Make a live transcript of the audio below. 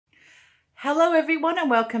Hello everyone and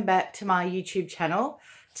welcome back to my YouTube channel.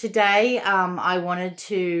 Today I wanted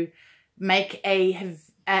to make a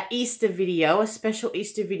Easter video, a special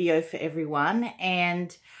Easter video for everyone,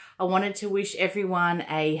 and I wanted to wish everyone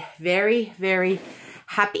a very, very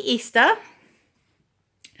happy Easter.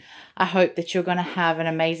 I hope that you're going to have an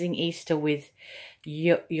amazing Easter with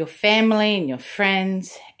your family and your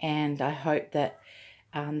friends, and I hope that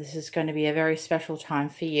this is going to be a very special time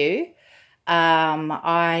for you.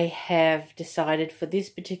 I have decided for this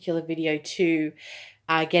particular video to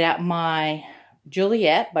get out my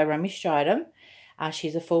Juliette by Romie Strydom.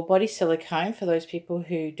 She's a full body silicone for those people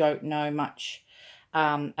who don't know much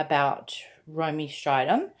about Romie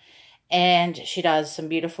Strydom. And she does some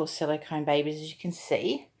beautiful silicone babies, as you can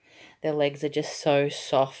see. Their legs are just so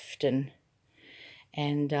soft and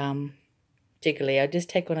jiggly. I'll just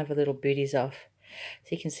take one of her little booties off so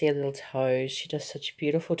you can see her little toes. She does such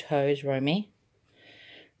beautiful toes, Romie.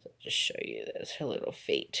 So I'll just show you, there's her little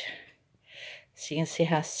feet. So you can see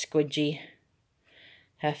how squidgy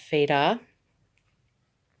her feet are.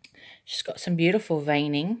 She's got some beautiful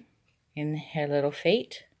veining in her little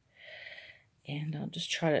feet. And I'll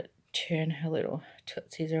just try to turn her little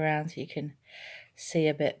tootsies around so you can see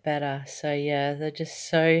a bit better. So yeah, they're just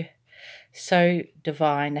so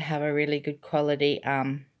divine to have a really good quality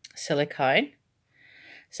silicone.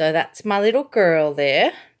 So that's my little girl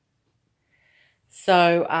there.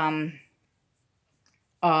 So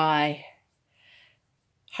I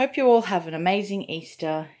hope you all have an amazing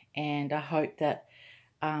Easter, and I hope that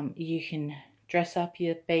you can dress up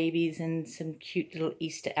your babies in some cute little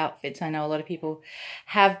Easter outfits. I know a lot of people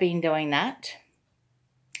have been doing that,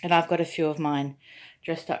 and I've got a few of mine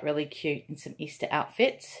dressed up really cute in some Easter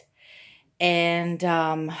outfits. And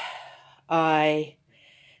I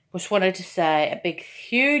just wanted to say a big,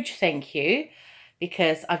 huge thank you,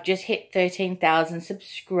 because I've just hit 13,000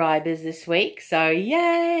 subscribers this week. So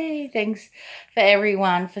yay! Thanks for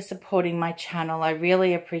everyone for supporting my channel. I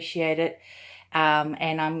really appreciate it.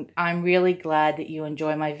 And I'm really glad that you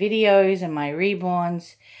enjoy my videos and my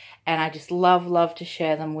reborns. And I just love to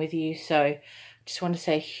share them with you. So just want to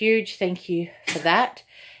say a huge thank you for that.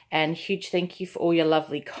 And huge thank you for all your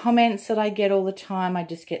lovely comments that I get all the time. I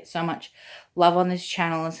just get so much love on this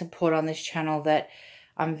channel and support on this channel that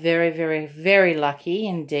I'm very lucky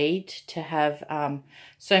indeed to have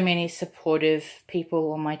so many supportive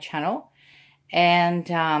people on my channel. And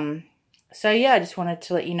so yeah, I just wanted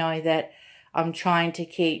to let you know that I'm trying to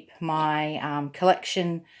keep my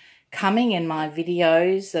collection coming in my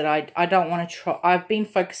videos. That I don't want to try. I've been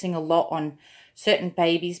focusing a lot on certain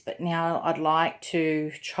babies, but now I'd like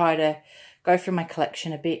to try to go through my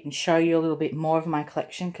collection a bit and show you a little bit more of my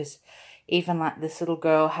collection, because even like this little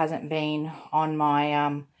girl hasn't been on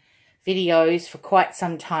my videos for quite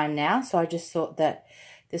some time now. So I just thought that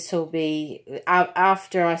this will be,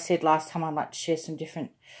 after I said last time I'd like to share some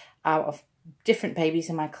different of different babies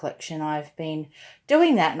in my collection, I've been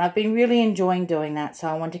doing that, and I've been really enjoying doing that, so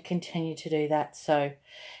I want to continue to do that. So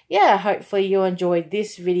yeah, hopefully you enjoyed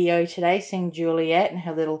this video today, seeing Juliette and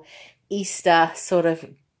her little Easter sort of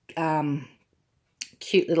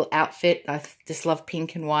cute little outfit. I just love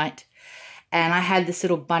pink and white. And I had this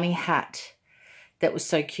little bunny hat that was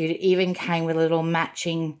so cute. It even came with a little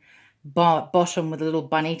matching bottom with a little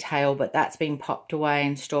bunny tail, but that's been popped away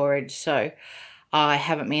in storage, so I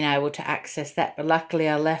haven't been able to access that. But luckily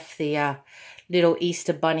I left the little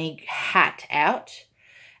Easter bunny hat out,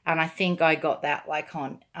 and I think I got that like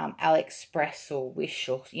on AliExpress or Wish,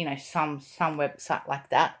 or you know, some website like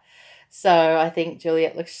that. So I think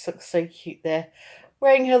Juliette looks so cute there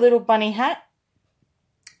wearing her little bunny hat.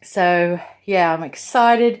 So yeah, I'm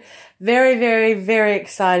excited, very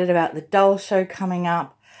excited about the doll show coming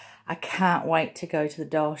up. I can't wait to go to the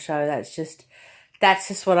doll show. That's just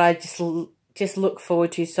what I just look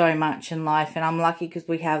forward to so much in life. And I'm lucky because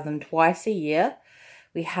we have them twice a year.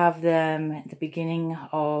 We have them at the beginning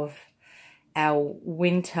of our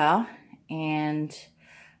winter, and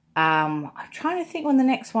I'm trying to think when the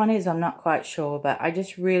next one is. I'm not quite sure, but I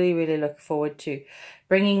just really look forward to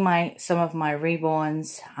bringing some of my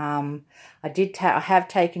reborns. I have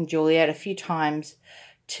taken Juliette a few times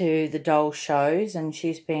to the doll shows, and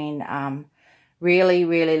she's been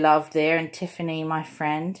really loved there. And Tiffany, my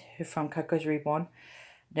friend, who from Coco's Reborn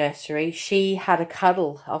Nursery, she had a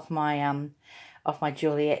cuddle of my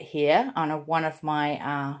Juliette here on one of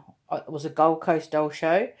my it was a Gold Coast doll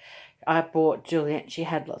show. I bought Juliette. She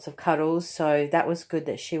had lots of cuddles, so that was good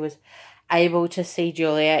that she was able to see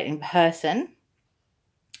Juliette in person.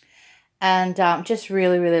 And just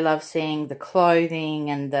really love seeing the clothing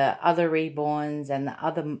and the other reborns and the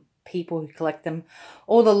other people who collect them,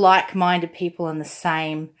 all the like-minded people in the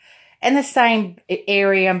same And the same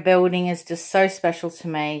area and building is just so special to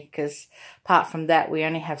me, because apart from that, we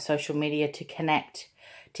only have social media to connect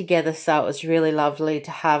together. So it was really lovely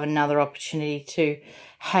to have another opportunity to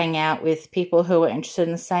hang out with people who are interested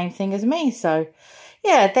in the same thing as me. So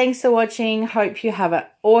yeah, thanks for watching. Hope you have an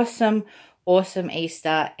awesome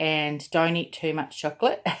Easter, and don't eat too much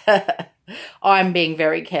chocolate. I'm being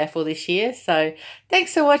very careful this year. So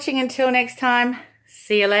thanks for watching. Until next time,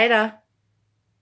 see you later.